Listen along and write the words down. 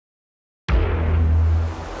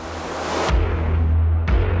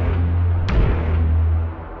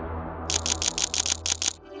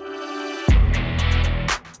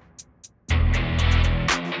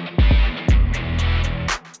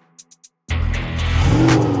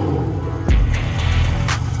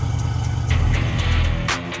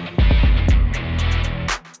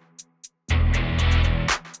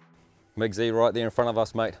Migsy right there in front of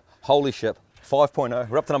us, mate. Holy ship, 5.0.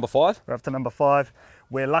 We're up to number 5. We're up to number 5.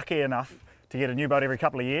 We're lucky enough to get a new boat every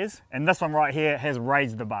couple of years, and this one right here has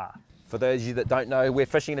raised the bar. For those of you that don't know, we're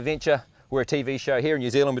Fishing Adventure. We're a TV show here in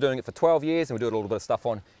New Zealand. We're doing it for 12 years, and we do a little bit of stuff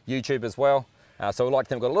on YouTube as well. So we'd like to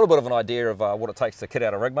think we've got a little bit of an idea of what it takes to kit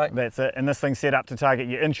out a rig, mate. That's it, and this thing's set up to target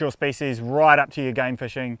your inshore species right up to your game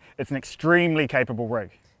fishing. It's an extremely capable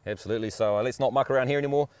rig. Absolutely, so let's not muck around here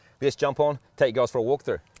anymore. Let's jump on, take you guys for a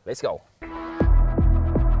walkthrough. Let's go.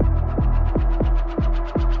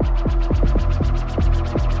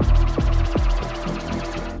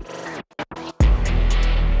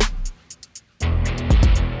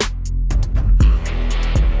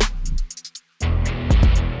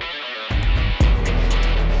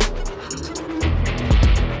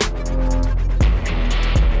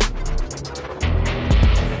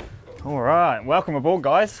 Welcome aboard,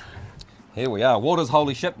 guys. Here we are. What is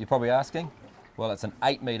Holy Ship, you're probably asking? Well, it's an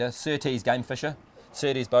 8-metre Surtees Gamefisher.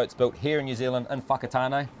 Surtees boat's built here in New Zealand in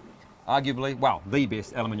Whakatane. Arguably, well, the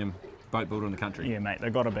best aluminium boat builder in the country. Yeah, mate,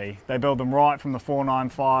 they've got to be. They build them right from the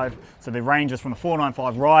 495, so the ranges from the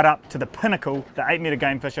 495 right up to the pinnacle, the 8-metre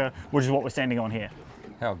Gamefisher, which is what we're standing on here.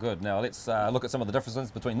 How good. Now let's look at some of the differences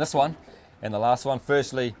between this one and the last one.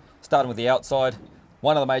 Firstly, starting with the outside,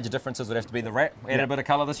 one of the major differences would have to be the wrap. Added a bit of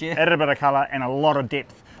colour this year. Added a bit of colour and a lot of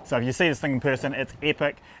depth. So if you see this thing in person, it's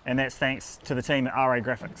epic, and that's thanks to the team at RA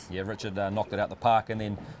Graphics. Yeah, Richard knocked it out the park, and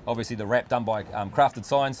then obviously the wrap done by Crafted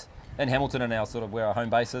Signs in Hamilton, and our sort of where our home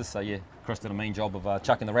base is. So yeah, Chris did a mean job of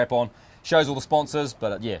chucking the wrap on. Shows all the sponsors,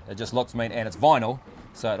 but yeah, it just looks mean, and it's vinyl,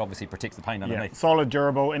 so it obviously protects the paint underneath. Yeah, solid,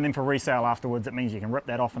 durable, and then for resale afterwards, it means you can rip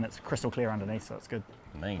that off and it's crystal clear underneath, so it's good.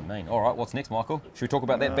 Mean, mean. All right, what's next, Michael? Should we talk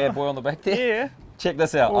about that bad boy on the back there? Yeah. Check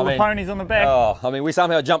this out. All the ponies on the back. Oh, I mean, we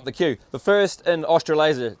somehow jumped the queue. The first in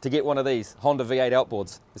Australasia to get one of these Honda V8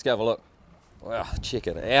 outboards. Let's go have a look. Wow, check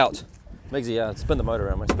it out. Migsy, spin the motor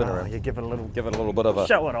around, mate. Spin it around. You give it a little bit of a...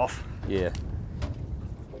 Show it off. Yeah.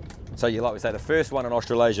 So yeah, like we say, the first one in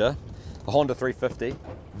Australasia, a Honda 350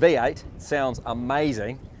 V8, sounds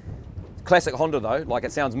amazing. Classic Honda though, like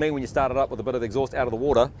it sounds mean when you start it up with a bit of exhaust out of the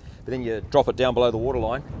water, but then you drop it down below the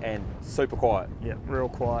waterline and super quiet. Yeah, real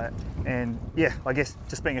quiet. And yeah, I guess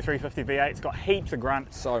just being a 350 V8, it's got heaps of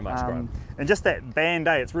grunt. So much grunt. And just that band,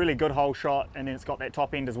 it's really good whole shot, and then it's got that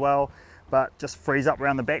top end as well, but just frees up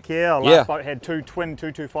around the back here. Our last boat had two twin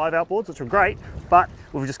 225 outboards, which were great, but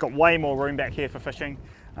we've just got way more room back here for fishing,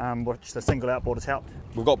 which the single outboard has helped.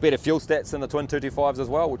 We've got better fuel stats in the twin 225s as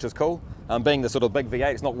well, which is cool. Being the sort of big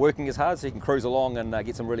V8, it's not working as hard, so you can cruise along and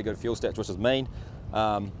get some really good fuel stats, which is mean.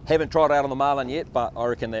 Haven't tried it out on the Marlin yet, but I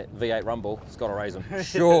reckon that V8 rumble, it's got to raise them.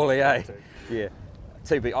 Surely, eh? Yeah.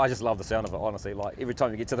 I just love the sound of it, honestly. Like every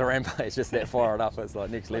time you get to the ramp, it's just that firing up. It's like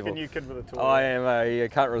next level. Like a new kid with a toy. I am, you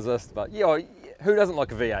can't resist. But yeah, who doesn't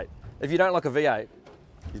like a V8? If you don't like a V8,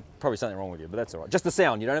 there's probably something wrong with you, but that's all right. Just the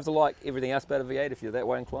sound. You don't have to like everything else about a V8 if you're that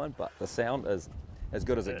way inclined, but the sound is as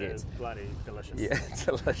good as it gets. It's bloody delicious. Yeah, it's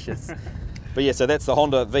delicious. But yeah, so that's the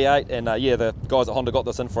Honda V8, and yeah, the guys at Honda got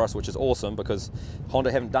this in for us, which is awesome because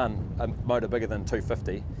Honda haven't done a motor bigger than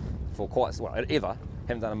 250 for quite, well, ever.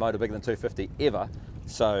 Haven't done a motor bigger than 250 ever.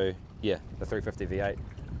 So yeah, the 350 V8,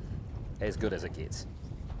 as good as it gets.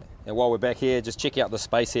 And while we're back here, just check out the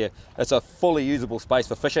space here. It's a fully usable space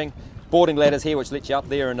for fishing. Boarding ladders here, which let you up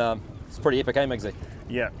there, and it's pretty epic, eh, Migsy?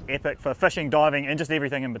 Yeah, epic for fishing, diving, and just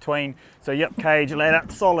everything in between. So yep, cage, ladder,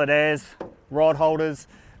 solid as, rod holders,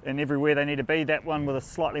 and everywhere they need to be. That one with a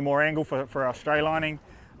slightly more angle for our stray lining.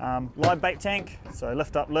 Live bait tank, so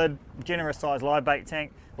lift up lid, generous size live bait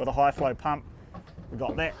tank with a high flow pump. We've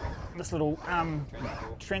got that, this little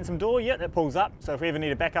transom door, yeah, that pulls up. So if we ever need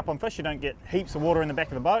to back up on fish, you don't get heaps of water in the back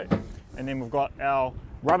of the boat. And then we've got our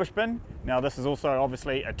rubbish bin. Now this is also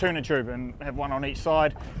obviously a tuna tube and have one on each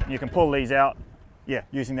side. You can pull these out, yeah,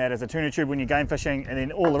 using that as a tuna tube when you're game fishing, and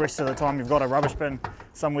then all the rest of the time you've got a rubbish bin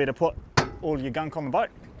somewhere to put all your gunk on the boat.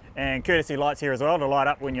 And courtesy lights here as well to light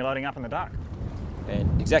up when you're loading up in the dark.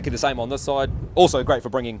 And exactly the same on this side. Also great for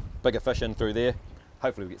bringing bigger fish in through there.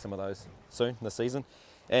 Hopefully we get some of those soon this season.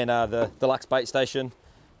 And the deluxe bait station,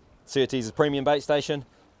 Surtees' premium bait station.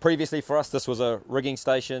 Previously for us, this was a rigging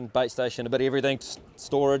station, bait station, a bit of everything,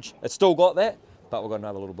 storage. It's still got that, but we've got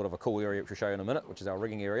another little bit of a cool area which we'll show you in a minute, which is our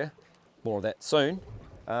rigging area. More of that soon.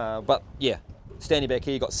 But yeah, standing back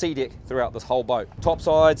here, you've got sea deck throughout this whole boat. Top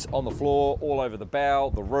sides, on the floor, all over the bow,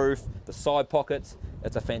 the roof, the side pockets.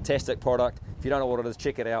 It's a fantastic product. If you don't know what it is,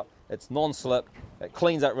 check it out. It's non-slip, it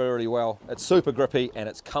cleans up really, really well, it's super grippy, and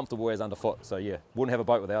it's comfortable as underfoot. So yeah, wouldn't have a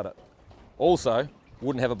boat without it. Also,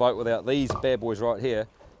 wouldn't have a boat without these bad boys right here.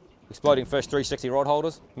 Exploding Fish 360 rod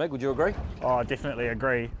holders. Meg, would you agree? Oh, definitely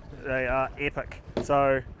agree. They are epic.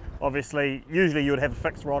 So Obviously, usually you would have a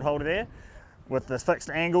fixed rod holder there with the fixed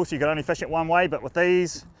angle, so you could only fish it one way, but with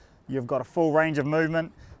these, you've got a full range of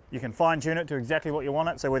movement. You can fine tune it to exactly what you want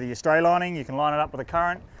it, so whether you're stray lining, you can line it up with a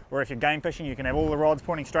current, or if you're game fishing, you can have all the rods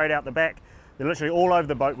pointing straight out the back. They're literally all over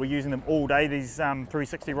the boat. We're using them all day, these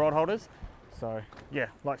 360 rod holders. So yeah,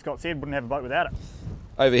 like Scott said, wouldn't have a boat without it.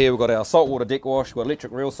 Over here we've got our saltwater deck wash, we've got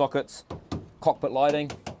electric reel sockets, cockpit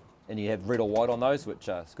lighting, and you have red or white on those, which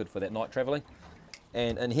is good for that night travelling.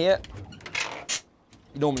 And in here,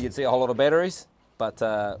 normally you'd see a whole lot of batteries, but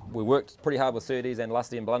we worked pretty hard with Surtees and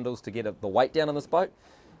Lusty and Blundells to get the weight down on this boat,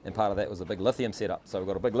 and part of that was a big lithium setup. So we've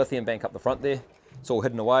got a big lithium bank up the front there, it's all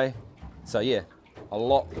hidden away. So yeah, a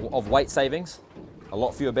lot of weight savings, a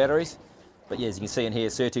lot fewer batteries, but yeah, as you can see in here,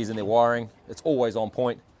 Surtees and their wiring, it's always on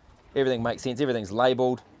point, everything makes sense, everything's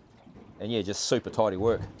labelled, and yeah, just super tidy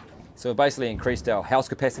work. So we've basically increased our house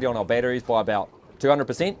capacity on our batteries by about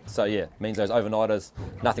 200%, so yeah, means those overnighters,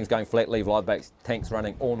 nothing's going flat, leave live bait tanks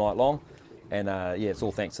running all night long, and yeah, it's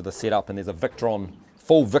all thanks to the setup, and there's a Victron,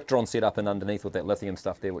 full Victron setup in underneath with that lithium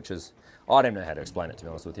stuff there, which is, I don't know how to explain it, to be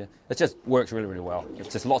honest with you. It just works really, really well. It's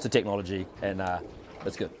just lots of technology, and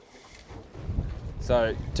it's good.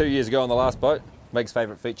 So 2 years ago on the last boat, Meg's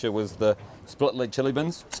favourite feature was the split lid chili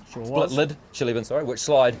bins. Lid chili bins, sorry, which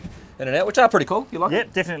slide in and out, which are pretty cool. You like it?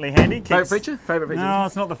 Yep, definitely handy. Favourite feature? Favourite feature? No,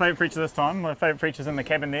 it's not the favourite feature this time. My favourite feature's in the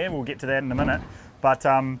cabin there. We'll get to that in a minute. But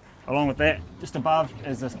along with that, just above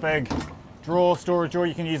is this big storage drawer.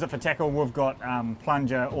 You can use it for tackle. We've got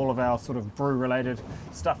plunger, all of our sort of brew related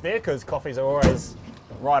stuff there, because coffees are always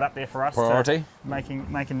right up there for us. Priority.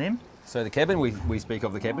 Making them. So the cabin, we speak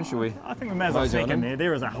of the cabin, should we? I think we may as well sneak in there.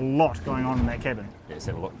 There is a lot going on in that cabin. Yeah, let's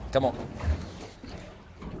have a look. Come on.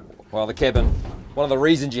 Well, the cabin, one of the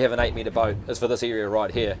reasons you have an 8 metre boat is for this area right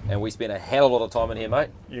here, and we spend a hell of a lot of time in here, mate.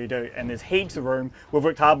 You do, and there's heaps of room. We've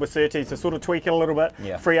worked hard with Surtees to sort of tweak it a little bit,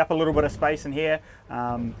 yeah, free up a little bit of space in here.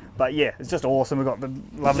 But yeah, it's just awesome. We've got the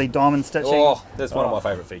lovely diamond stitching. Oh, that's one of my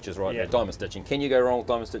favourite features right there, diamond stitching. Can you go wrong with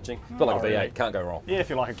diamond stitching? A bit like a V8, really. Can't go wrong. Yeah, if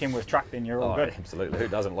you like a Kenworth truck, then you're all good. Absolutely, who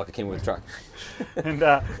doesn't like a Kenworth truck? And we've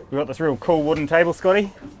got this real cool wooden table,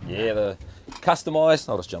 Scotty. Yeah, the customised.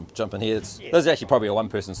 I'll just jump in here. This is actually probably a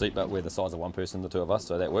one-person seat, but we're the size of one person, the two of us,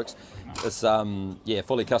 so that works. It's yeah,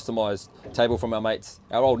 fully customised table from our mates,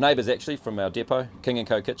 our old neighbours actually, from our depot, King &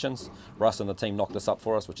 Co Kitchens. Russ and the team knocked this up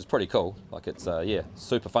for us, which is pretty cool. Like it's yeah,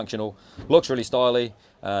 super functional, looks really stylish,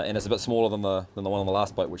 and it's a bit smaller than the one on the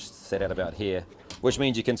last boat, which sat out about here, which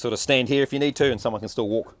means you can sort of stand here if you need to, and someone can still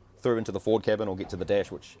walk through into the forward cabin or get to the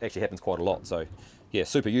dash, which actually happens quite a lot. So yeah,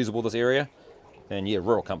 super usable this area, and yeah,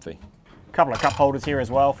 real comfy. Couple of cup holders here as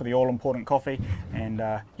well for the all-important coffee, and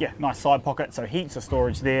yeah, nice side pocket, so heaps of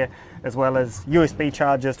storage there, as well as USB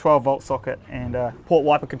chargers, 12-volt socket, and port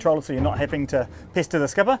wiper controller, so you're not having to pester the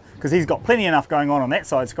skipper, because he's got plenty enough going on that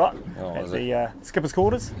side, Scott, at the skipper's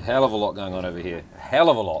quarters. Hell of a lot going on over here, hell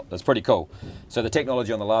of a lot. It's pretty cool. So the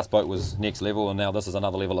technology on the last boat was next level, and now this is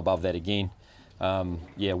another level above that again.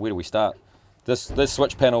 Yeah, where do we start? This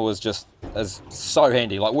switch panel is so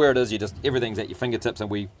handy. Like where it is, everything's at your fingertips, and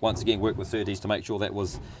we once again worked with Surtees to make sure that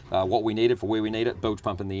was what we needed for where we need it. Bilge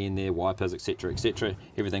pump in the end there, wipers, etc., etc.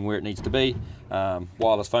 Everything where it needs to be.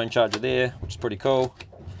 Wireless phone charger there, which is pretty cool.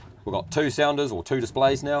 We've got two sounders or two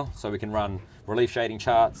displays now, so we can run relief shading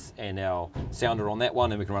charts and our sounder on that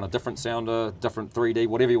one, and we can run a different sounder, different 3D,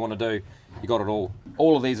 whatever you want to do. You got it all.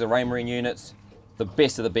 All of these are Raymarine units, the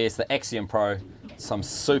best of the best, the Axiom Pro. Some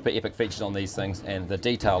super epic features on these things, and the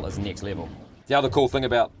detail is next level. The other cool thing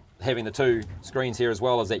about having the two screens here as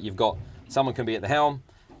well is that you've got, someone can be at the helm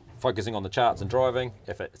focusing on the charts and driving.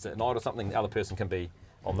 If it's at night or something, the other person can be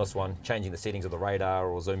on this one changing the settings of the radar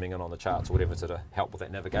or zooming in on the charts or whatever to help with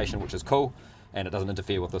that navigation, which is cool, and it doesn't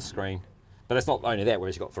interfere with this screen. But it's not only that,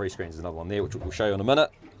 whereas you've got three screens, there's another one there which we'll show you in a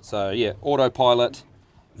minute. So yeah, autopilot,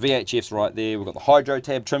 VHFs right there. We've got the hydro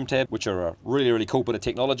tab, trim tab, which are a really, really cool bit of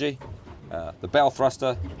technology. The bow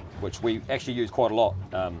thruster, which we actually use quite a lot.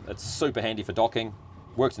 It's super handy for docking,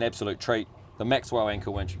 works an absolute treat. The Maxwell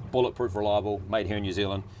anchor winch, bulletproof, reliable, made here in New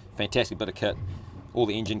Zealand, fantastic bit of kit. All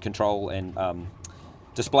the engine control and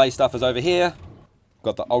display stuff is over here.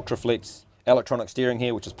 Got the Ultraflex electronic steering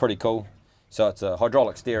here, which is pretty cool. So it's a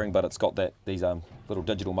hydraulic steering, but it's got these little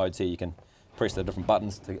digital modes here. You can press the different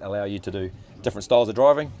buttons to allow you to do different styles of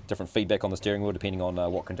driving, different feedback on the steering wheel depending on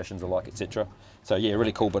what conditions are like, etc. So yeah,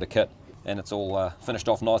 really cool bit of kit. And it's all finished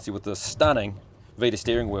off nicely with this stunning Vita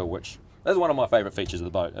steering wheel, which is one of my favourite features of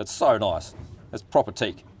the boat. It's so nice. It's proper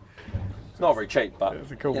teak. It's not very cheap, but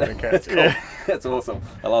it's a cool bit of kit. It's cool. Yeah. It's awesome.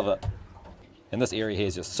 I love it. And this area here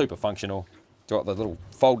is just super functional. Got the little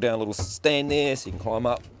fold down little stand there, so you can climb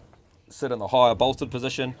up, sit in the higher bolstered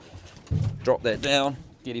position, drop that down,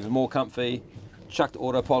 get even more comfy, chuck the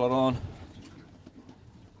autopilot on,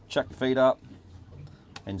 chuck the feet up,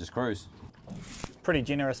 and just cruise. Pretty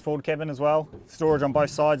generous forward cabin as well. Storage on both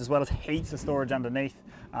sides as well as heaps of storage underneath.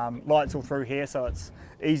 Lights all through here, so it's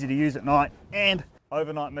easy to use at night. And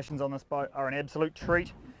overnight missions on this boat are an absolute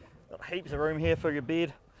treat. Got heaps of room here for your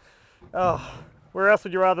bed. Oh, where else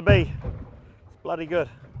would you rather be? It's bloody good.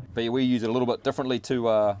 But yeah, we use it a little bit differently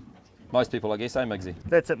to most people, I guess, eh, Miggsy?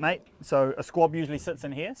 That's it, mate. So a squab usually sits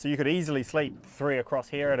in here, so you could easily sleep 3 across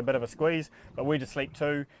here at a bit of a squeeze, but we just sleep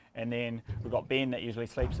 2, and then we've got Ben that usually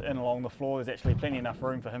sleeps in along the floor. There's actually plenty enough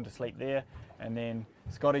room for him to sleep there, and then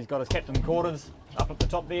Scotty's got his captain quarters up at the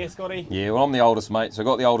top there, Scotty. Yeah, well, I'm the oldest, mate, so I've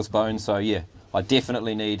got the oldest bones, so yeah, I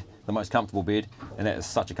definitely need the most comfortable bed, and that is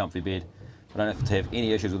such a comfy bed. I don't have to have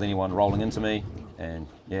any issues with anyone rolling into me, and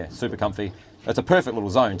yeah, super comfy. It's a perfect little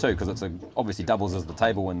zone too, because it's obviously doubles as the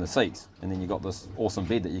table and the seats, and then you've got this awesome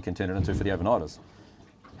bed that you can turn it into for the overnighters.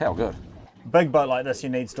 How good. Big boat like this, you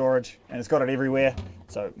need storage, and it's got it everywhere.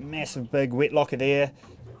 So massive big wet locker there,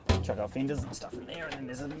 chuck our fenders and stuff in there, and then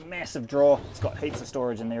there's a massive drawer. It's got heaps of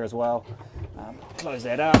storage in there as well. Close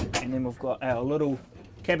that up, and then we've got our little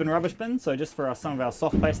cabin rubbish bin, so just for some of our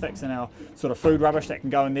soft plastics and our sort of food rubbish that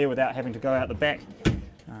can go in there without having to go out the back.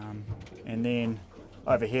 And then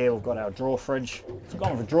over here we've got our drawer fridge. It's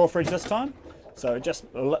gone with a drawer fridge this time, so just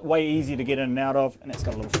way easier to get in and out of, and it's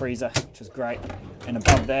got a little freezer, which is great. And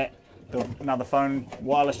above that, another phone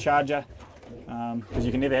wireless charger, because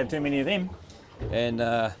you can never have too many of them. And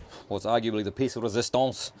what's arguably the piece of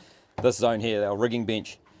resistance, this zone here, our rigging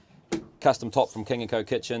bench, custom top from King & Co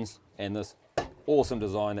Kitchens, and this awesome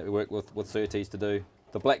design that we work with Surtees to do.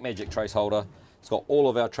 The Black Magic trace holder. It's got all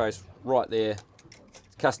of our trace right there.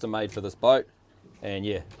 It's custom made for this boat, and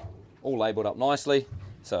yeah, all labelled up nicely.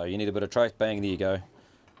 So you need a bit of trace, bang, there you go.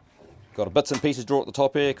 Got a bits and pieces drawer at the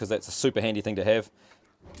top here, because that's a super handy thing to have.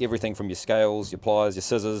 Everything from your scales, your pliers, your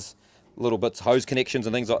scissors, little bits, hose connections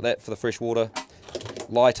and things like that for the fresh water.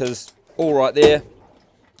 Lighters, all right there.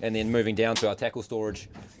 And then moving down to our tackle storage,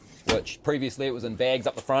 which previously it was in bags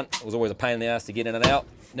up the front. It was always a pain in the ass to get in and out.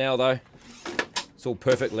 Now though, it's all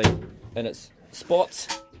perfectly in its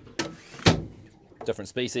spots. Different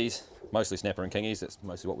species, mostly snapper and kingies, that's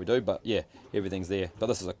mostly what we do, but yeah, everything's there. But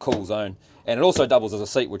this is a cool zone. And it also doubles as a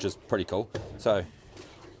seat, which is pretty cool. So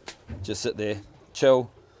just sit there,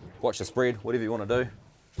 chill, watch the spread, whatever you want to do.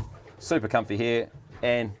 Super comfy here,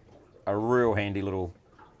 and a real handy little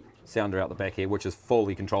sounder out the back here, which is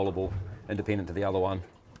fully controllable, independent to the other one,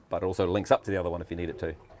 but it also links up to the other one if you need it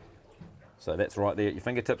to. So that's right there at your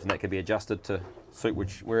fingertips, and that can be adjusted to suit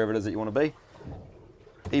wherever it is that you want to be.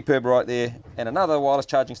 EPIRB right there, and another wireless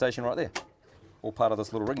charging station right there. All part of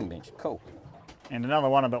this little rigging bench. Cool. And another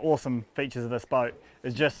one of the awesome features of this boat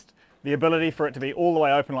is just the ability for it to be all the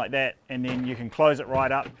way open like that, and then you can close it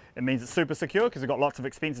right up. It means it's super secure because we've got lots of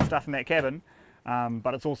expensive stuff in that cabin,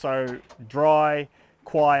 but it's also dry,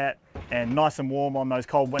 quiet, and nice and warm on those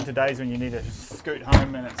cold winter days when you need to scoot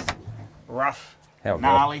home and it's rough,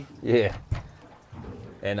 gnarly. Yeah.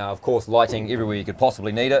 And of course, lighting everywhere you could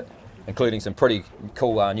possibly need it, including some pretty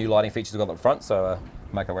cool new lighting features we've got up front. So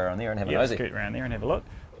make our way around there and have a nosy. Scoot around there and have a look.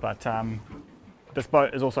 But this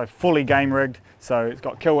boat is also fully game rigged, so it's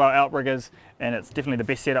got Kilwell outriggers, and it's definitely the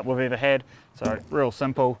best setup we've ever had. So real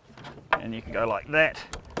simple, and you can go like that,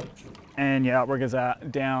 and your outriggers are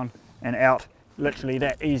down and out, literally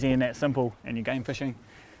that easy and that simple, and you're game fishing.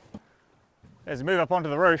 As we move up onto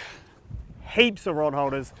the roof, heaps of rod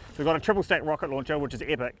holders. So we've got a triple stack rocket launcher, which is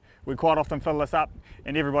epic. We quite often fill this up,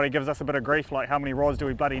 and everybody gives us a bit of grief, like how many rods do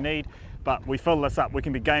we bloody need? But we fill this up. We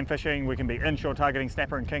can be game fishing, we can be inshore targeting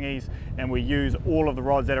snapper and kingies, and we use all of the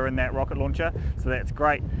rods that are in that rocket launcher, so that's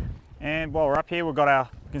great. And while we're up here, we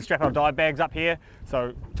can strap our dive bags up here,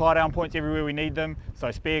 so tie down points everywhere we need them,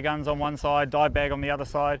 so spare guns on one side, dive bag on the other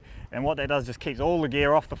side, and what that does just keeps all the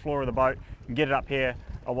gear off the floor of the boat and get it up here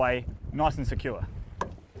away nice and secure.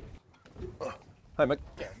 Hey Mick.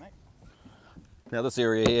 Yeah, mate. Now this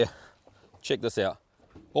area here, check this out.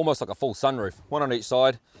 Almost like a full sunroof, one on each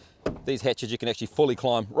side. These hatches you can actually fully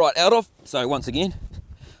climb right out of. So once again,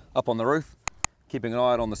 up on the roof, keeping an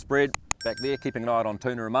eye out on the spread. Back there, keeping an eye out on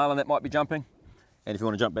tuna and marlin that might be jumping. And if you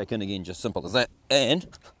want to jump back in again, just simple as that. And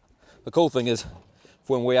the cool thing is,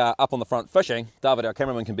 when we are up on the front fishing, David, our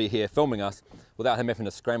cameraman, can be here filming us without him having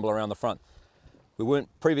to scramble around the front. We weren't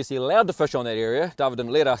previously allowed to fish on that area. David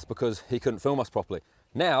didn't let us because he couldn't film us properly.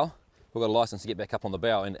 Now, we've got a license to get back up on the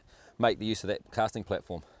bow and make the use of that casting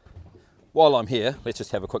platform. While I'm here, let's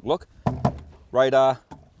just have a quick look. Radar.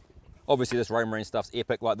 Obviously this Raymarine stuff's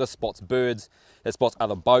epic. Like, this spots birds, it spots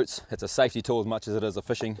other boats. It's a safety tool as much as it is a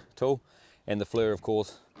fishing tool. And the FLIR, of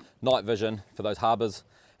course, night vision for those harbours.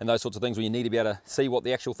 and those sorts of things when you need to be able to see what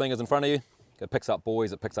the actual thing is in front of you. It picks up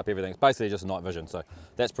buoys, it picks up everything. It's basically just night vision, so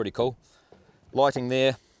that's pretty cool. Lighting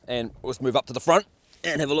there, and let's move up to the front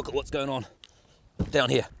and have a look at what's going on down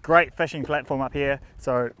here. Great fishing platform up here,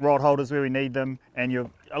 so rod holders where we need them, and you're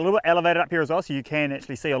a little bit elevated up here as well, so you can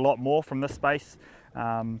actually see a lot more from this space.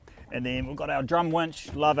 And then we've got our drum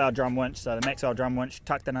winch. Love our drum winch, so the Maxwell drum winch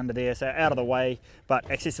tucked in under there, so out of the way but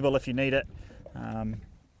accessible if you need it.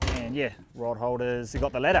 And yeah, rod holders. You've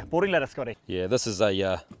got the ladder, boarding ladder, Scotty. Yeah, this is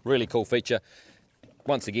a really cool feature.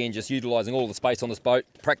 Once again, just utilising all the space on this boat,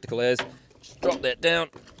 practical as. Just drop that down,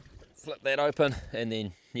 flip that open, and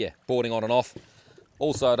then yeah, boarding on and off.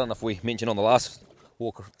 Also, I don't know if we mentioned on the last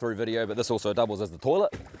walk through video, but this also doubles as the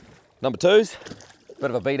toilet. Number twos, bit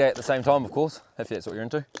of a B-day at the same time, of course, if that's what you're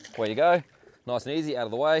into. Away you go, nice and easy, out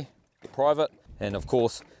of the way, private, and of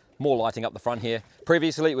course, more lighting up the front here.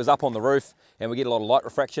 Previously, it was up on the roof, and we get a lot of light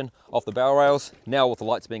refraction off the bow rails. Now, with the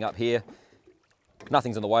lights being up here,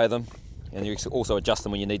 nothing's in the way of them, and you also adjust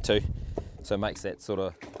them when you need to. So it makes that sort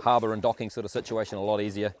of harbour and docking sort of situation a lot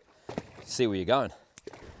easier. See where you're going.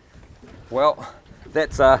 Well,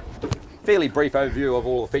 that's a fairly brief overview of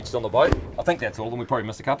all the features on the boat. I think that's all, and we probably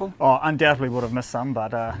missed a couple. Oh, undoubtedly would have missed some,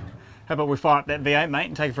 but how about we fire up that V8, mate,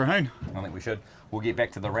 and take it for a hoon? I think we should. We'll get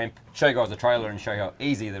back to the ramp, show you guys the trailer, and show you how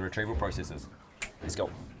easy the retrieval process is. Let's go.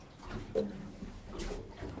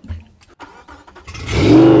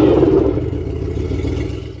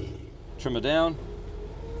 Trim it down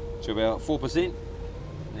to about 4%, and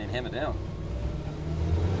then hammer down.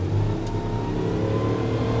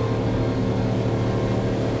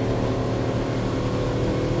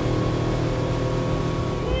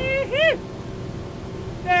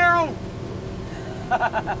 Daryl!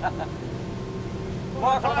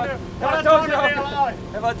 Michael,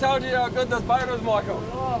 have I told you how good this boat is, Michael?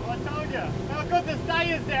 Oh, I told you. How good this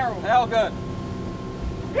day is, Daryl. How good?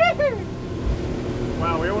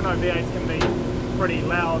 Well, we all know V8s can be pretty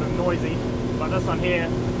loud and noisy, but this one here,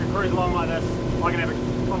 if you cruise along like this, I can have a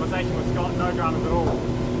conversation with Scott, no dramas at all.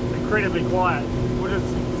 Incredibly quiet, which is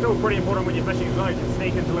still pretty important when you're fishing as well. You can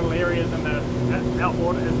sneak into little areas and the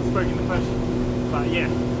outboard isn't spooking the fish. But yeah,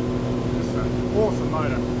 just an awesome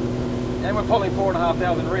motor. And we're pulling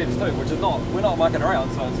 4,500 revs too, which is we're not mucking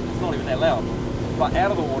around, so it's not even that loud. But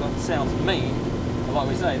out of the water, it sounds mean. But like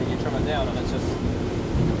we say, then you trim it down and it's just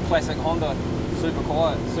classic Honda, super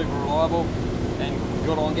quiet, super reliable, and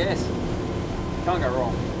good on gas. Can't go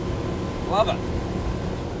wrong. Love it.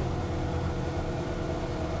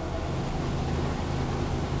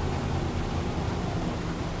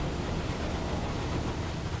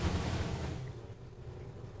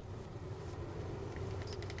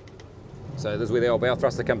 So this is where the old bow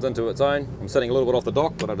thruster comes into its own. I'm sitting a little bit off the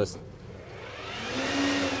dock, but I just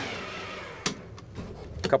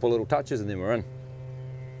a couple little touches and then we're in.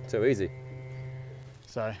 So easy.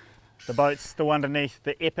 So the boat's still underneath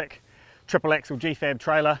the epic triple axle G-Fab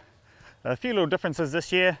trailer. A few little differences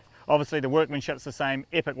this year. Obviously the workmanship's the same,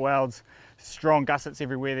 epic welds, strong gussets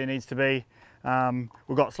everywhere there needs to be.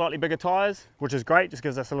 We've got slightly bigger tyres, which is great, just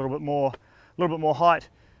gives us a little bit more height,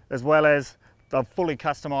 as well as they've fully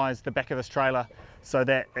customised the back of this trailer so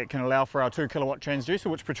that it can allow for our 2 kilowatt transducer,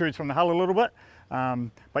 which protrudes from the hull a little bit.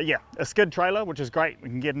 But yeah, a skid trailer, which is great. We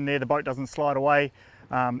can get in there, the boat doesn't slide away,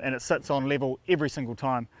 and it sits on level every single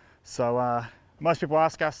time. So most people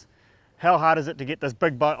ask us, how hard is it to get this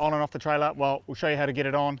big boat on and off the trailer? Well, we'll show you how to get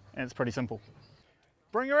it on, and it's pretty simple.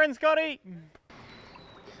 Bring her in, Scotty!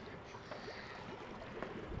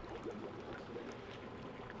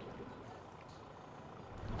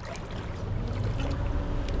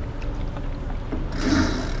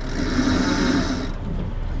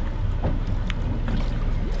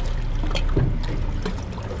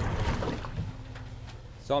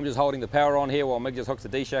 So I'm just holding the power on here while Mig just hooks the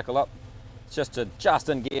D-shackle up. It's just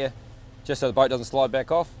in gear, just so the boat doesn't slide back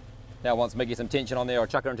off. Now once Mig gets some tension on there, I'll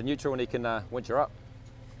chuck her into neutral and he can winch her up.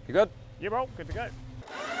 You good? Yeah, bro, good to go.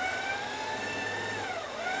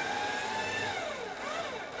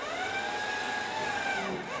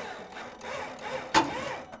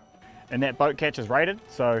 And that boat catch is rated,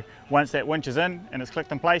 so once that winch is in and it's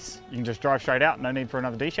clicked in place, you can just drive straight out, no need for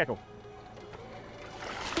another D-shackle.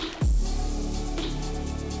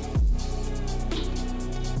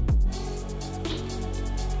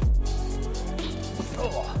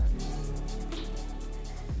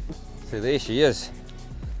 So there she is.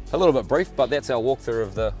 A little bit brief, but that's our walkthrough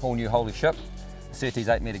of the all new holy ship. Surtees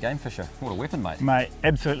 8-metre Gamefisher. What a weapon, mate. Mate,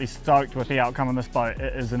 absolutely stoked with the outcome of this boat.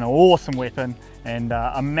 It is an awesome weapon, and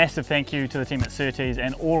a massive thank you to the team at Surtees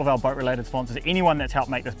and all of our boat related sponsors, anyone that's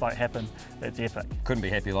helped make this boat happen. It's epic. Couldn't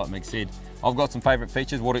be happy, like Mick said. I've got some favourite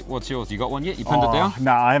features. What's yours? You got one yet? You pinned it down?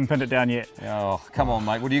 No, I haven't pinned it down yet. Oh, come on,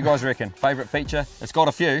 mate. What do you guys reckon? Favourite feature? It's got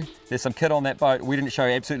a few. There's some kit on that boat. We didn't show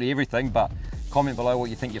you absolutely everything, but comment below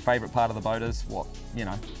what you think your favourite part of the boat is. What, you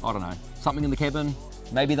know, I don't know. Something in the cabin,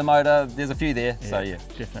 maybe the motor. There's a few there. So yeah,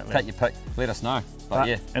 definitely. Take your pick. Let us know. But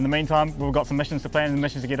yeah. In the meantime, we've got some missions to plan and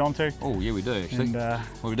missions to get onto. Oh yeah, we do actually. And, what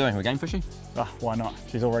are we doing? We're game fishing? Oh, why not?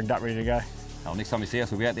 She's all rigged up, ready to go. Oh, next time you see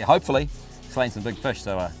us, we'll be out there, hopefully, slaying some big fish.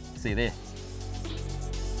 So see you there.